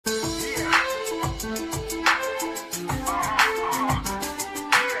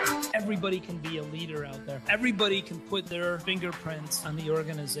Everybody can be a leader out there. Everybody can put their fingerprints on the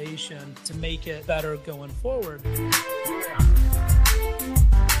organization to make it better going forward.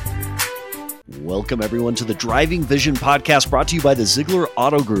 Welcome, everyone, to the Driving Vision podcast brought to you by the Zeigler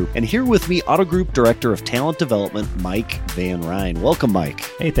Auto Group. And here with me, Auto Group Director of Talent Development, Mike Van Ryn. Welcome, Mike.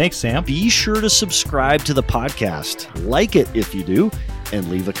 Hey, thanks, Sam. Be sure to subscribe to the podcast, like it if you do, and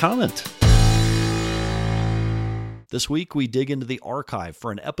leave a comment. This week, we dig into the archive for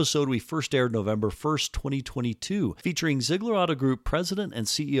an episode we first aired November 1st, 2022, featuring Zeigler Auto Group President and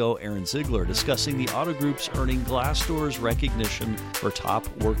CEO Aaron Zeigler discussing the Auto Group's earning Glassdoor's recognition for top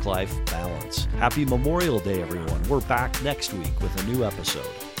work-life balance. Happy Memorial Day, everyone. We're back next week with a new episode.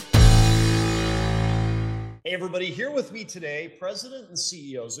 Hey, everybody. Here with me today, President and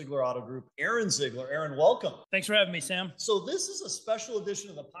CEO, Zeigler Auto Group, Aaron Zeigler. Aaron, welcome. Thanks for having me, Sam. So this is a special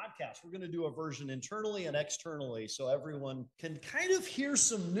edition of the podcast. We're going to do a version internally and externally so everyone can kind of hear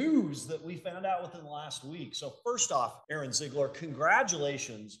some news that we found out within the last week. So first off, Aaron Zeigler,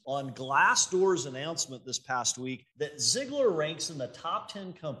 congratulations on Glassdoor's announcement this past week that Zeigler ranks in the top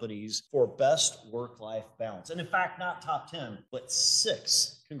 10 companies for best work-life balance. And in fact, not top 10, but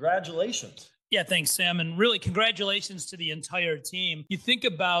 6. Congratulations. Yeah, thanks, Sam. And really, congratulations to the entire team. You think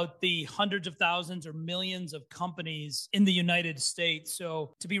about the hundreds of thousands or millions of companies in the United States.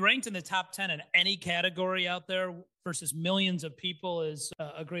 So to be ranked in the top 10 in any category out there versus millions of people is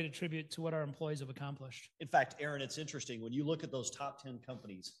a great attribute to what our employees have accomplished. In fact, Aaron, it's interesting. When you look at those top 10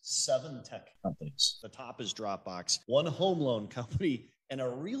 companies, 7 tech companies. The top is Dropbox, 1 home loan company, and a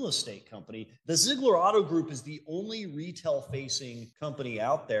real estate company. The Zeigler Auto Group is the only retail-facing company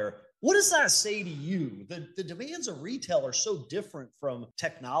out there. What does that say to you? The demands of retail are so different from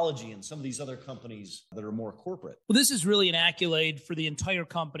technology and some of these other companies that are more corporate. Well, this is really an accolade for the entire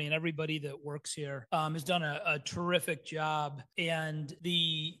company, and everybody that works here has done a terrific job. And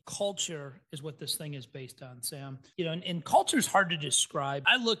the culture is what this thing is based on, Sam. You know, and culture is hard to describe.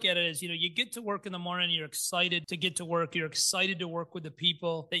 I look at it as, you get to work in the morning, you're excited to get to work. You're excited to work with the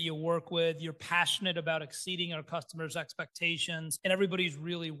people that you work with. You're passionate about exceeding our customers' expectations, and everybody's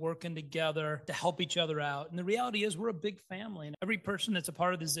really working together to help each other out. And the reality is we're a big family, and every person that's a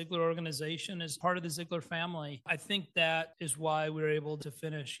part of the Zeigler organization is part of the Zeigler family. I think that is why we were able to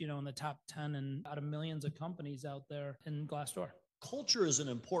finish, in the top 10 and out of millions of companies out there in Glassdoor. Culture is an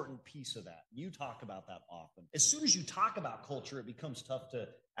important piece of that. You talk about that often. As soon as you talk about culture, it becomes tough to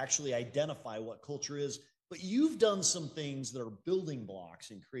actually identify what culture is. But you've done some things that are building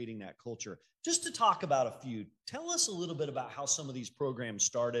blocks in creating that culture. Just to talk about a few, tell us a little bit about how some of these programs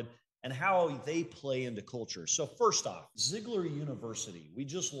started and how they play into culture. So first off, Zeigler University. We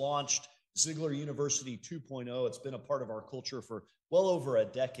just launched Zeigler University 2.0. It's been a part of our culture for well over a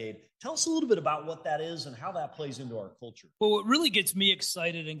decade. Tell us a little bit about what that is and how that plays into our culture. Well, what really gets me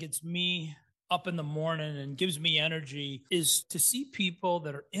excited and gets me up in the morning and gives me energy is to see people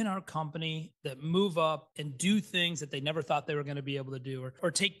that are in our company that move up and do things that they never thought they were going to be able to do,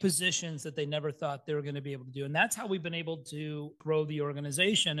 or take positions that they never thought they were going to be able to do. And that's how we've been able to grow the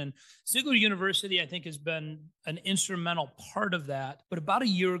organization. And Zeigler University, I think, has been an instrumental part of that. But about a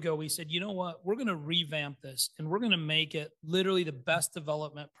year ago, we said, you know what, we're going to revamp this and we're going to make it literally the best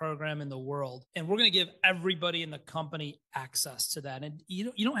development program in the world. And we're going to give everybody in the company access to that. And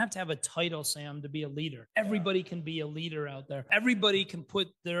you don't have to have a title, Sam, to be a leader. Everybody can be a leader out there. Everybody can put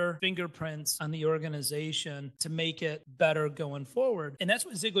their fingerprints on the organization to make it better going forward. And that's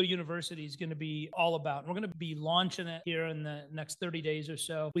what Zeigler University is going to be all about. And we're going to be launching it here in the next 30 days or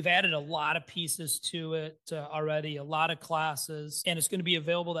so. We've added a lot of pieces to it already, a lot of classes, and it's going to be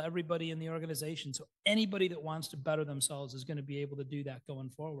available to everybody in the organization. So anybody that wants to better themselves is going to be able to do that going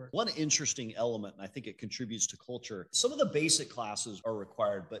forward. One interesting element, and I think it contributes to culture, some of the basic classes are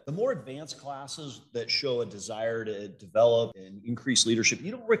required, but the more advanced classes that show a desire to develop and increase leadership,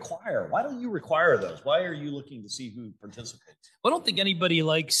 you don't require. Why don't you require those? Why are you looking to see who participates? Well, I don't think anybody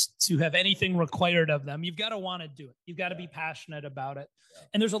likes to have anything required of them. You've got to want to do it. You've got to be passionate about it.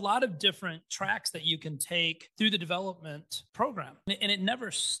 And there's a lot of different tracks that you can take through the development program. And it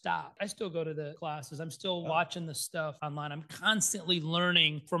never stops. I still go to the classes. I'm still watching the stuff online. I'm constantly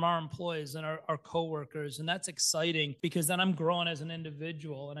learning from our employees and our coworkers. And that's exciting because then I'm growing as an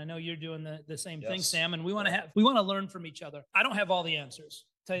individual. And I know you're doing the same thing, Sam. And we want to learn from each other. I don't have all the answers.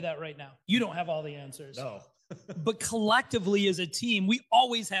 I'll tell you that right now. You don't have all the answers. No. but collectively as a team, we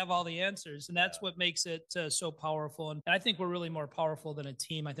always have all the answers. And that's what makes it so powerful. And I think we're really more powerful than a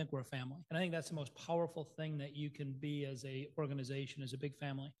team. I think we're a family. And I think that's the most powerful thing that you can be as a organization, as a big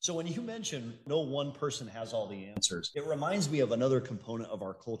family. So when you mention no one person has all the answers, it reminds me of another component of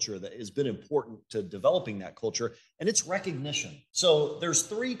our culture that has been important to developing that culture, and it's recognition. So there's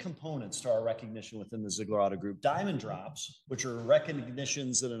three components to our recognition within the Zeigler Auto Group. Diamond drops, which are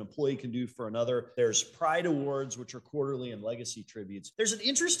recognitions that an employee can do for another. There's pride awards, which are quarterly and legacy tributes. There's an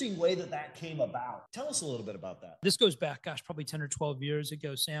interesting way that came about. Tell us a little bit about that. This goes back, probably 10 or 12 years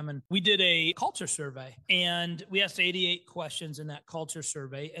ago, Sam, and we did a culture survey, and we asked 88 questions in that culture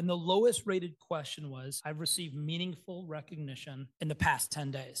survey, and the lowest rated question was, I've received meaningful recognition in the past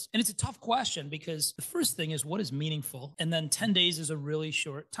 10 days. And it's a tough question because the first thing is, what is meaningful? And then 10 days is a really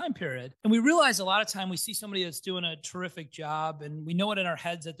short time period. And we realize a lot of time we see somebody that's doing a terrific job, and we know it in our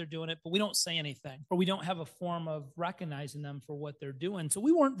heads that they're doing it, but we don't say anything, or we don't have a form of recognizing them for what they're doing. So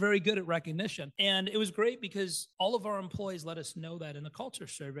we weren't very good at recognition. And it was great because all of our employees let us know that in the culture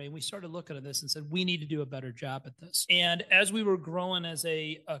survey. And we started looking at this and said, we need to do a better job at this. And as we were growing as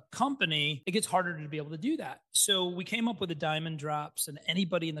a company, it gets harder to be able to do that. So we came up with the diamond drops, and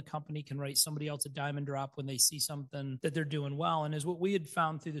anybody in the company can write somebody else a diamond drop when they see something that they're doing well. And as what we had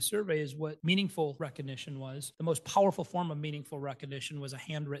found through the survey is what meaningful recognition was. The most powerful form of meaningful recognition was a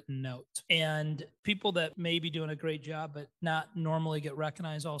handwritten note. And people that may be doing a great job, but not normally get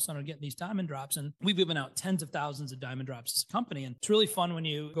recognized, all of a sudden are getting these diamond drops. And we've given out tens of thousands of diamond drops as a company. And it's really fun when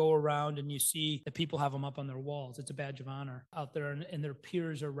you go around and you see that people have them up on their walls. It's a badge of honor out there, and their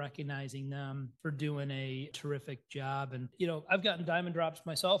peers are recognizing them for doing a terrific job. And, I've gotten diamond drops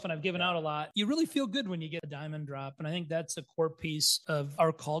myself, and I've given out a lot. You really feel good when you get a diamond drop. And I think that's a core piece of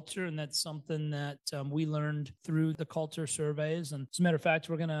our culture. And that's something that we learned through the culture surveys. And as a matter of fact,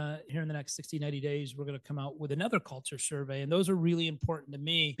 we're going to, here in the next 60, 90 days, we're going to come out with another culture survey. And those are really important to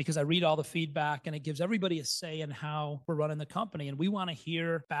me because I read all the feedback, and it gives everybody a say in how we're running the company. And we want to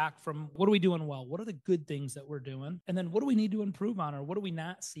hear back from, what are we doing well? What are the good things that we're doing? And then what do we need to improve on, or what do we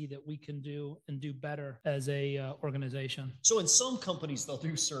not see that we can do and do better as a organization? So in some companies, they'll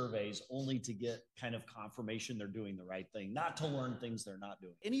do surveys only to get kind of confirmation they're doing the right thing, not to learn things they're not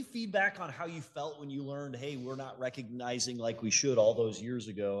doing. Any feedback on how you felt when you learned, hey, we're not recognizing like we should all those years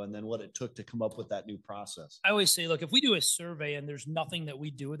ago, and then what it took to come up with that new process? I always say, look, if we do a survey and there's nothing that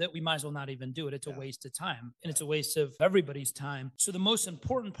we do with it, we might as well not even do it. It's a waste of time, and it's a waste of everybody's time. So the most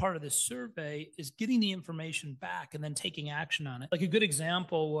important part of this survey is getting the information back and then taking action on it. Like a good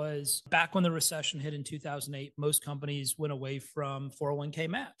example was back when the recession hit in 2008, most companies went away from 401k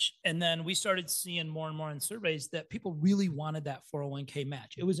match. And then we started seeing more and more in surveys that people really wanted that 401k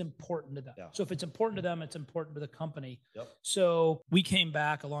match. It was important to them. Yeah. So if it's important to them, it's important to the company. Yep. So we came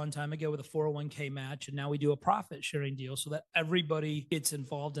back a long time ago with a 401k match, and now we do a profit sharing deal so that everybody gets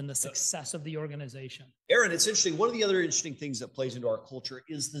involved in the success of the organization. Aaron, it's interesting. One of the other interesting things that plays into our culture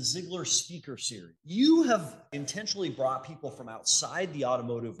is the Zeigler Speaker Series. You have intentionally brought people from outside the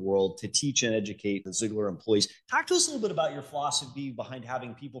automotive world to teach and educate the Zeigler employees. Talk to us a little bit about your philosophy behind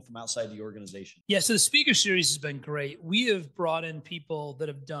having people from outside the organization. Yeah, so the Speaker Series has been great. We have brought in people that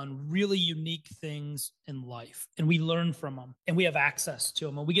have done really unique things in life, and we learn from them, and we have access to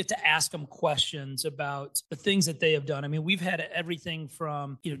them, and we get to ask them questions about the things that they have done. I mean, we've had everything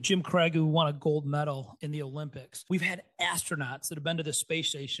from, Jim Craig, who won a gold medal in the Olympics. We've had astronauts that have been to the space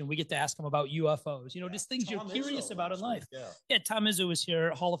station. We get to ask them about UFOs, just things Tom you're curious about in life. Yeah, Tom Izzo was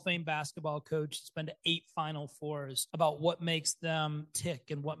here, Hall of Fame basketball coach. He's been to 8 Final Fours, about what makes them tick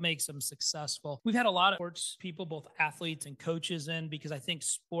and what makes them successful. We've had a lot of sports people, both athletes and coaches in, because I think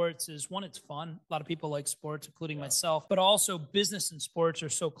sports is, one, it's fun. A lot of people like sports, including myself, but also business and sports are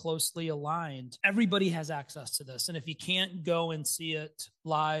so closely aligned. Everybody has access to this. And if you can't go and see it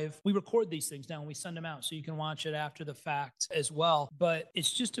live, we record these things now and we send them out so you can watch it after the fact as well. But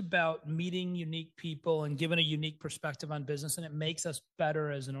it's just about meeting unique people and giving a unique perspective on business, and it makes us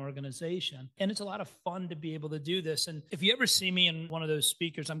better as an organization. And it's a lot of fun to be able to do this. And if you ever see me in one of those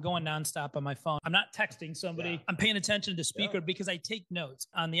speakers, I'm going nonstop on my phone. I'm not texting somebody. Yeah. I'm paying attention to the speaker because I take notes.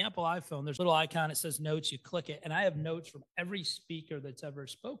 On the Apple iPhone, there's a little icon that says notes. You click it, and I have notes from every speaker that's ever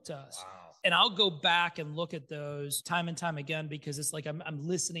spoke to us. Wow. And I'll go back and look at those time and time again, because it's like I'm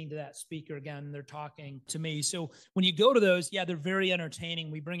listening to that speaker again. They're talking to me. So when you go to those, they're very entertaining.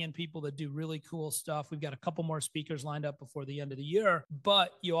 We bring in people that do really cool stuff. We've got a couple more speakers lined up before the end of the year,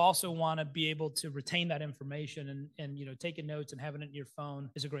 but you also want to be able to retain that information, and taking notes and having it in your phone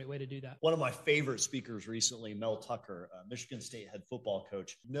is a great way to do that. One of my favorite speakers recently, Mel Tucker, Michigan State head football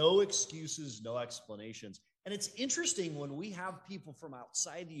coach. No excuses, no explanations. And it's interesting when we have people from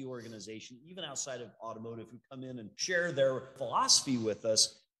outside the organization, even outside of automotive, who come in and share their philosophy with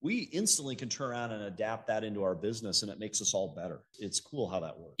us. We instantly can turn around and adapt that into our business, and it makes us all better. It's cool how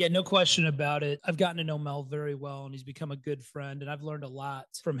that works. Yeah, no question about it. I've gotten to know Mel very well, and he's become a good friend, and I've learned a lot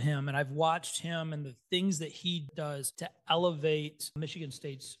from him. And I've watched him and the things that he does to elevate Michigan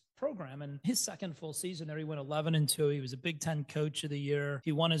State's program. And his second full season there, he went 11-2. He was a Big Ten Coach of the Year.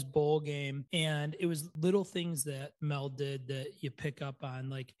 He won his bowl game. And it was little things that Mel did that you pick up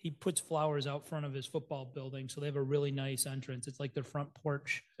on. Like, he puts flowers out front of his football building, so they have a really nice entrance. It's like their front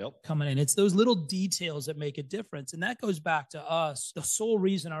porch coming in. It's those little details that make a difference. And that goes back to us. The sole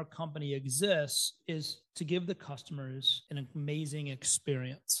reason our company exists is to give the customers an amazing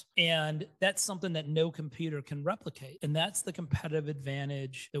experience. And that's something that no computer can replicate. And that's the competitive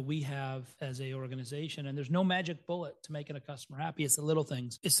advantage that we have as a organization. And there's no magic bullet to making a customer happy. It's the little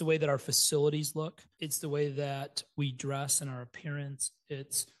things. It's the way that our facilities look. It's the way that we dress and our appearance.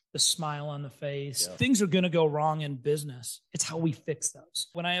 It's the smile on the face. Yeah. Things are going to go wrong in business. It's how we fix those.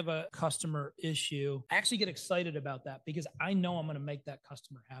 When I have a customer issue, I actually get excited about that because I know I'm going to make that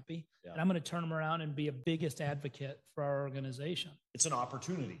customer happy. Yeah. And I'm going to turn them around and be a biggest advocate for our organization. It's an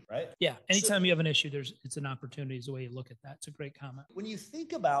opportunity, right? Yeah. Anytime you have an issue, it's an opportunity is the way you look at that. It's a great comment. When you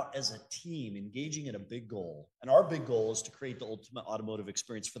think about as a team engaging in a big goal, and our big goal is to create the ultimate automotive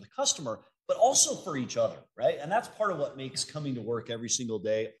experience for the customer, but also for each other, right? And that's part of what makes coming to work every single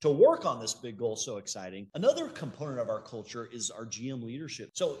day to work on this big goal so exciting. Another component of our culture is our GM leadership.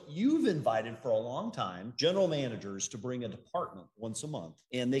 So you've invited for a long time general managers to bring a department once a month,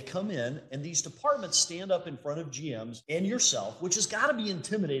 and they come in and these departments stand up in front of GMs and yourself, which has got to be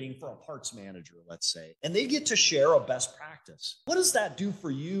intimidating for a parts manager, let's say, and they get to share a best practice. What does that do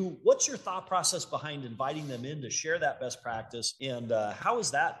for you? What's your thought process behind inviting them in to share that best practice? And how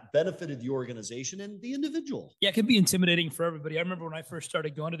has that benefited the organization and the individual? Yeah, it can be intimidating for everybody. I remember when I first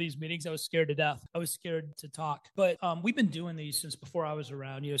started going to these meetings, I was scared to death. I was scared to talk. But we've been doing these since before I was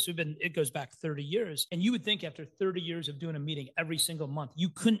around, so it goes back 30 years. And you would think after 30 years of doing a meeting every single month, you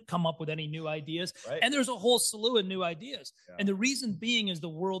couldn't come up with any new ideas. Right. And there's a whole slew of new ideas. Yeah. And the reason being is the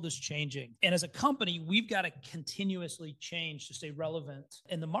world is changing. And as a company, we've got to continuously change to stay relevant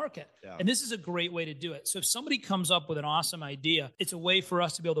in the market. Yeah. And this is a great way to do it. So if somebody comes up with an awesome idea, it's a way for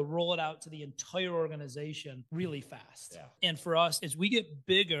us to be able to roll it out to the entire organization really fast. Yeah. And for us, as we get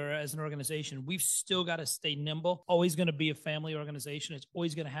bigger as an organization, we've still got to stay nimble. Always going to be a family organization. It's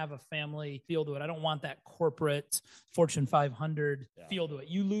always going to have a family feel to it. I don't want that corporate Fortune 500 feel to it.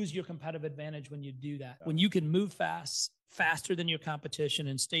 You lose your competitive advantage when you do that. Yeah. When you can move faster than your competition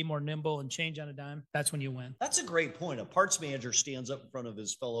and stay more nimble and change on a dime, that's when you win. That's a great point. A parts manager stands up in front of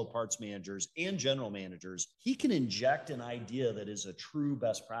his fellow parts managers and general managers. He can inject an idea that is a true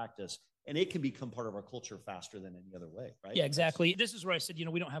best practice, and it can become part of our culture faster than any other way, right? Yeah, exactly. This is where I said,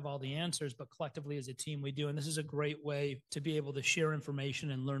 we don't have all the answers, but collectively as a team, we do. And this is a great way to be able to share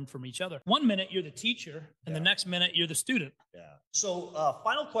information and learn from each other. One minute you're the teacher, and the next minute you're the student. Yeah. So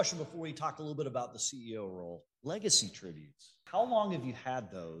final question before we talk a little bit about the CEO role. Legacy tributes. How long have you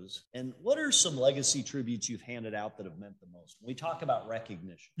had those? And what are some legacy tributes you've handed out that have meant the most? When we talk about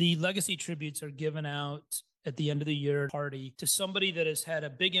recognition. The legacy tributes are given out at the end of the year party to somebody that has had a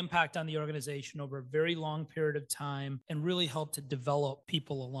big impact on the organization over a very long period of time and really helped to develop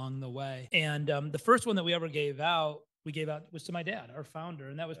people along the way. And the first one that we ever gave out was to my dad, our founder.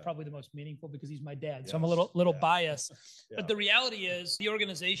 And that was probably the most meaningful because he's my dad. So I'm a little biased. Yeah. But the reality is the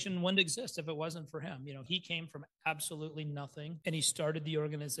organization wouldn't exist if it wasn't for him. He came from absolutely nothing and he started the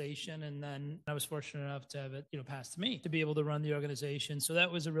organization. And then I was fortunate enough to have it, passed to me to be able to run the organization. So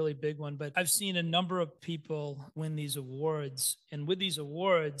that was a really big one. But I've seen a number of people win these awards. And with these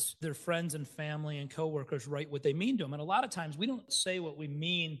awards, their friends and family and coworkers write what they mean to them. And a lot of times we don't say what we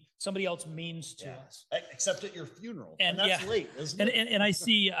mean. Somebody else means to us. Except at your funeral. And that's late, isn't it? And I've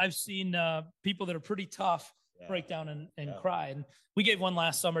seen people that are pretty tough break down and cry. And we gave one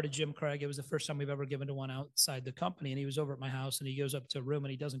last summer to Jim Craig. It was the first time we've ever given to one outside the company. And he was over at my house and he goes up to a room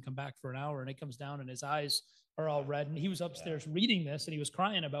and he doesn't come back for an hour. And he comes down and his eyes are all red. And he was upstairs reading this and he was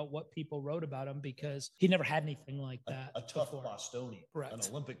crying about what people wrote about him because he never had anything like that. A tough Bostonian, an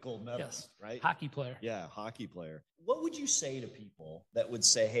Olympic gold medalist, right? Hockey player. Yeah, hockey player. What would you say to people that would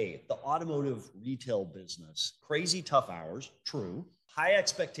say, hey, the automotive retail business, crazy tough hours, true. High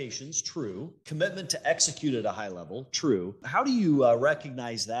expectations, true. Commitment to execute at a high level, true. How do you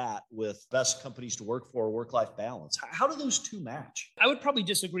recognize that with best companies to work for, work-life balance? How do those two match? I would probably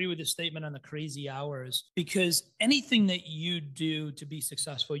disagree with the statement on the crazy hours because anything that you do to be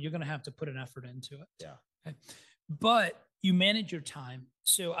successful, you're going to have to put an effort into it. Yeah. Okay? But you manage your time.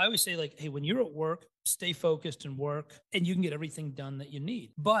 So I always say hey, when you're at work, stay focused and work, and you can get everything done that you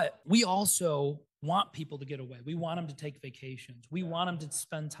need. But we also want people to get away. We want them to take vacations. We want them to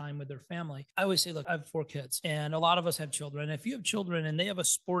spend time with their family. I always say, look, I have 4 kids, and a lot of us have children. If you have children and they have a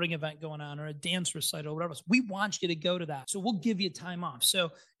sporting event going on or a dance recital or whatever, we want you to go to that. So we'll give you time off.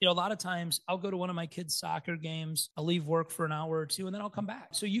 So, a lot of times I'll go to one of my kids' soccer games. I'll leave work for an hour or 2, and then I'll come back.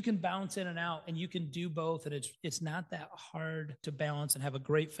 So you can bounce in and out, and you can do both. And it's not that hard to balance and have a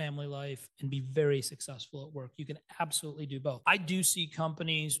great family life and be very successful at work. You can absolutely do both. I do see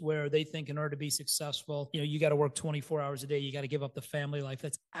companies where they think in order to be successful, you got to work 24 hours a day. You got to give up the family life.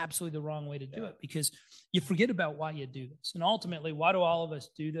 That's absolutely the wrong way to do it, because you forget about why you do this. And ultimately, why do all of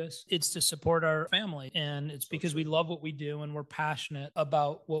us do this? It's to support our family. And it's because we love what we do, and we're passionate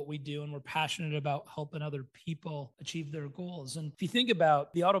about what we do, and we're passionate about helping other people achieve their goals. And if you think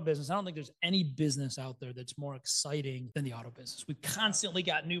about the auto business, I don't think there's any business out there that's more exciting than the auto business. We've constantly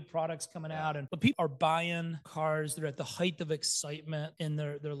got new products coming out, and people are buying cars. They're at the height of excitement in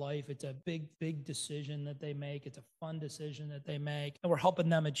their life. It's a big decision that they make. It's a fun decision that they make, and we're helping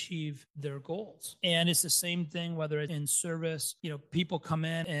them achieve their goals. And it's the same thing, whether it's in service, people come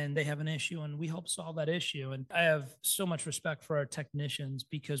in and they have an issue, and we help solve that issue. And I have so much respect for our technicians,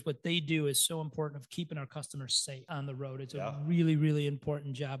 because what they do is so important of keeping our customers safe on the road. It's a really, really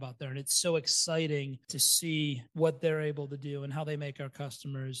important job out there. And it's so exciting to see what they're able to do and how they make our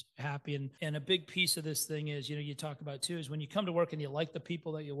customers happy. And a big piece of this thing is, you talk about too, is when you come to work and you like the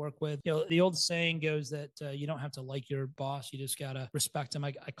people that you work with. The old saying goes that you don't have to like your boss. You just got to respect him.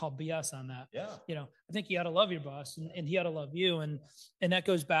 I call BS on that. Yeah. I think you got to love your boss, and he ought to love you. And that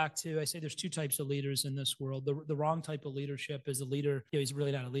goes back to, I say there's 2 types of leaders in this world. The wrong type of leadership is a leader. He's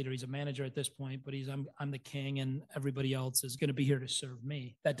really not a leader. He's a manager at this point, but I'm the king, and everybody else is going to be here to serve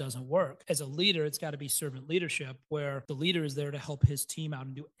me. That doesn't work. As a leader, it's got to be servant leadership, where the leader is there to help his team out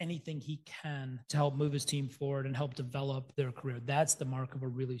and do anything he can to help move his team forward and help develop their career. That's the mark of a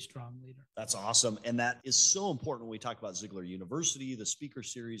really strong leader. That's awesome. And that is so important when we talk about Zeigler University, the speaker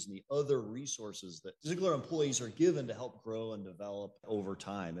series, and the other resources that Zeigler employees are given to help grow and develop over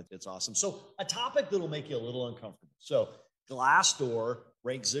time. It's awesome. So a topic that'll make you a little uncomfortable. So Glassdoor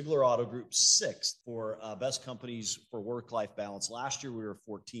ranked Zeigler Auto Group 6th for best companies for work-life balance. Last year, we were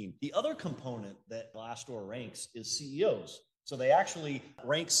 14. The other component that Glassdoor ranks is CEOs. So they actually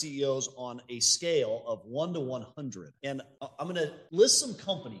rank CEOs on a scale of 1 to 100. And I'm going to list some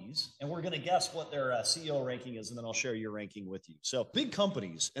companies, and we're going to guess what their CEO ranking is, and then I'll share your ranking with you. So big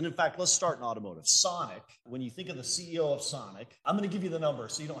companies, and in fact, let's start in automotive. Sonic, when you think of the CEO of Sonic, I'm going to give you the number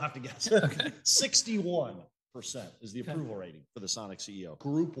so you don't have to guess. Okay. 61% is the approval rating for the Sonic CEO.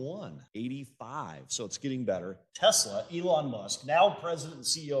 Group 1, 85. So it's getting better. Tesla, Elon Musk, now president and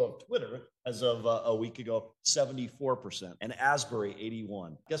CEO of Twitter as of a week ago, 74%. And Asbury,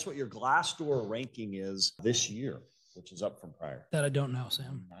 81. Guess what your Glassdoor ranking is this year, which is up from prior? That I don't know,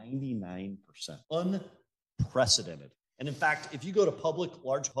 Sam. 99%. Unprecedented. And in fact, if you go to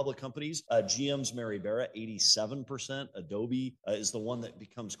large public companies, GM's Mary Barra, 87%. Adobe is the one that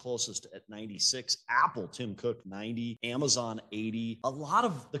becomes closest at 96. Apple, Tim Cook, 90. Amazon, 80. A lot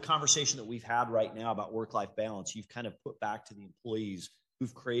of the conversation that we've had right now about work-life balance, you've kind of put back to the employees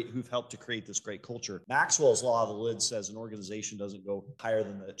who've helped to create this great culture. Maxwell's Law of the Lid says an organization doesn't go higher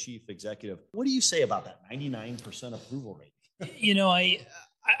than the chief executive. What do you say about that 99% approval rate?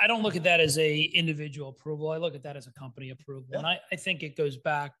 I don't look at that as a individual approval. I look at that as a company approval. Yeah. And I think it goes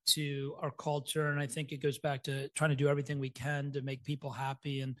back to our culture. And I think it goes back to trying to do everything we can to make people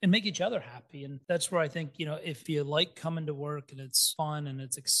happy and make each other happy. And that's where I think, if you like coming to work and it's fun and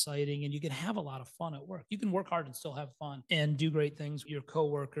it's exciting and you can have a lot of fun at work, you can work hard and still have fun and do great things with your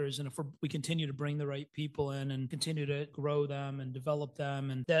coworkers. And if we continue to bring the right people in and continue to grow them and develop them,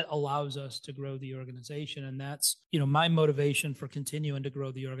 and that allows us to grow the organization. And that's, my motivation for continuing to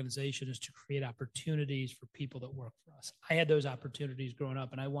grow the organization is to create opportunities for people that work for us. I had those opportunities growing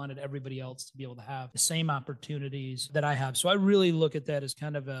up, and I wanted everybody else to be able to have the same opportunities that I have. So I really look at that as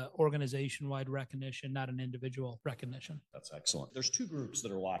kind of an organization-wide recognition, not an individual recognition. That's excellent. There's 2 groups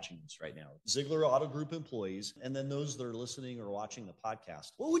that are watching this right now. Zeigler Auto Group employees, and then those that are listening or watching the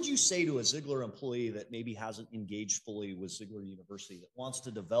podcast. What would you say to a Zeigler employee that maybe hasn't engaged fully with Zeigler University, that wants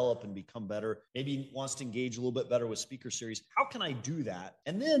to develop and become better, maybe wants to engage a little bit better with Speaker Series? How can I do that?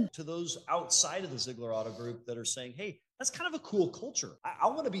 And then to those outside of the Zeigler Auto Group that are saying, hey, That's kind of a cool culture. I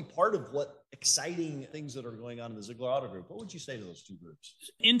want to be part of what exciting things that are going on in the Zeigler Auto Group. What would you say to those two groups?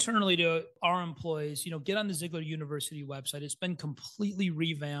 Internally to our employees, get on the Zeigler University website. It's been completely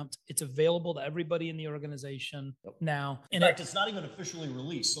revamped. It's available to everybody in the organization now. In fact, it's not even officially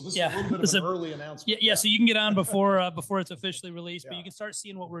released. So this is a little bit of an early announcement. Yeah, so you can get on before it's officially released, but you can start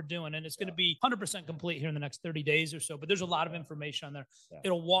seeing what we're doing. And it's going to be 100% complete here in the next 30 days or so. But there's a lot of information on there. Yeah.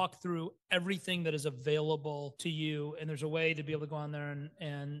 It'll walk through everything that is available to you. And there's a way to be able to go on there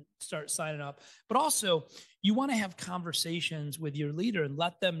and start signing up. But also, you want to have conversations with your leader and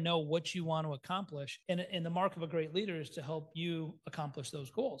let them know what you want to accomplish. And the mark of a great leader is to help you accomplish those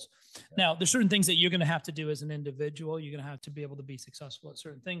goals. Yeah. Now, there's certain things that you're going to have to do as an individual. You're going to have to be able to be successful at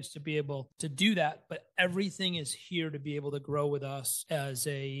certain things to be able to do that. But everything is here to be able to grow with us as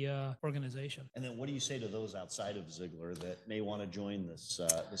a organization. And then what do you say to those outside of Zeigler that may want to join this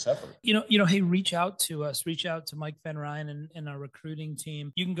effort? Hey, reach out to us. Reach out to Mike Van Ryn and our recruiting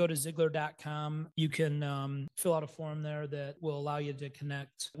team. You can go to Zeigler.com. You can fill out a form there that will allow you to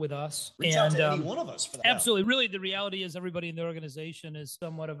connect with us. Reach out to any one of us for that. Absolutely. Really, the reality is everybody in the organization is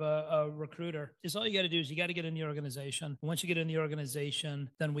somewhat of a recruiter. Just all you got to do is you got to get in the organization. Once you get in the organization,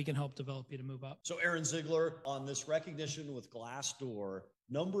 then we can help develop you to move up. So Aaron Zeigler, on this recognition with Glassdoor,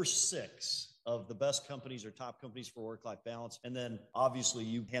 number 6 of the best companies or top companies for work-life balance. And then obviously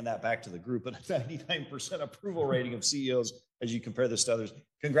you hand that back to the group at a 99% approval rating of CEOs as you compare this to others.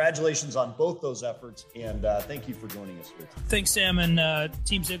 Congratulations on both those efforts. And thank you for joining us here. Thanks, Sam. And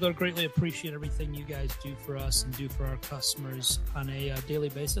Team Zeigler, greatly appreciate everything you guys do for us and do for our customers on a daily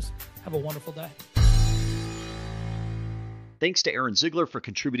basis. Have a wonderful day. Thanks to Aaron Zeigler for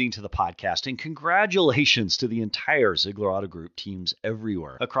contributing to the podcast, and congratulations to the entire Zeigler Auto Group teams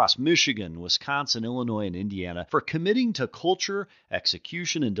everywhere across Michigan, Wisconsin, Illinois, and Indiana for committing to culture,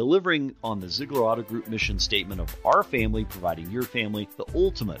 execution, and delivering on the Zeigler Auto Group mission statement of our family providing your family the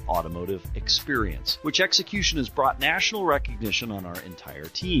ultimate automotive experience, which execution has brought national recognition on our entire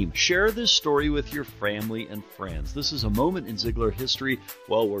team. Share this story with your family and friends. This is a moment in Zeigler history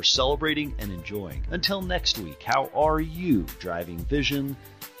while we're celebrating and enjoying. Until next week, how are you driving vision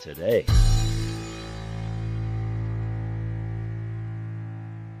today?